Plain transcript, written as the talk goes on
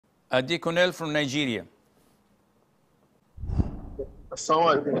Adikunel from Nigeria.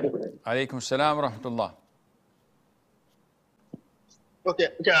 Assalamu alaikum. Alaikum salam wa rahmatullah. Okay,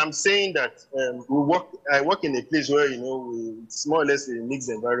 I'm saying that I work in a place where, it's more or less a mixed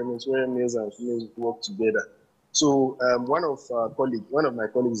environment where males and females work together. So one of my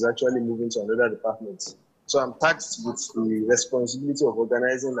colleagues is actually moving to another department. So I'm tasked with the responsibility of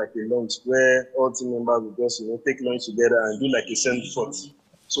organizing like a lunch where all team members will just, take lunch together and do like a send-forth.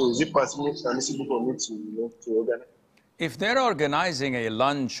 So is it permissible for me to organize? If they're organizing a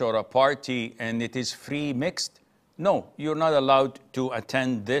lunch or a party and it is free mixed, no, you're not allowed to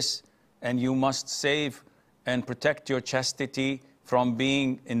attend this, and you must save and protect your chastity from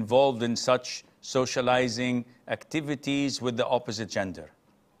being involved in such socializing activities with the opposite gender.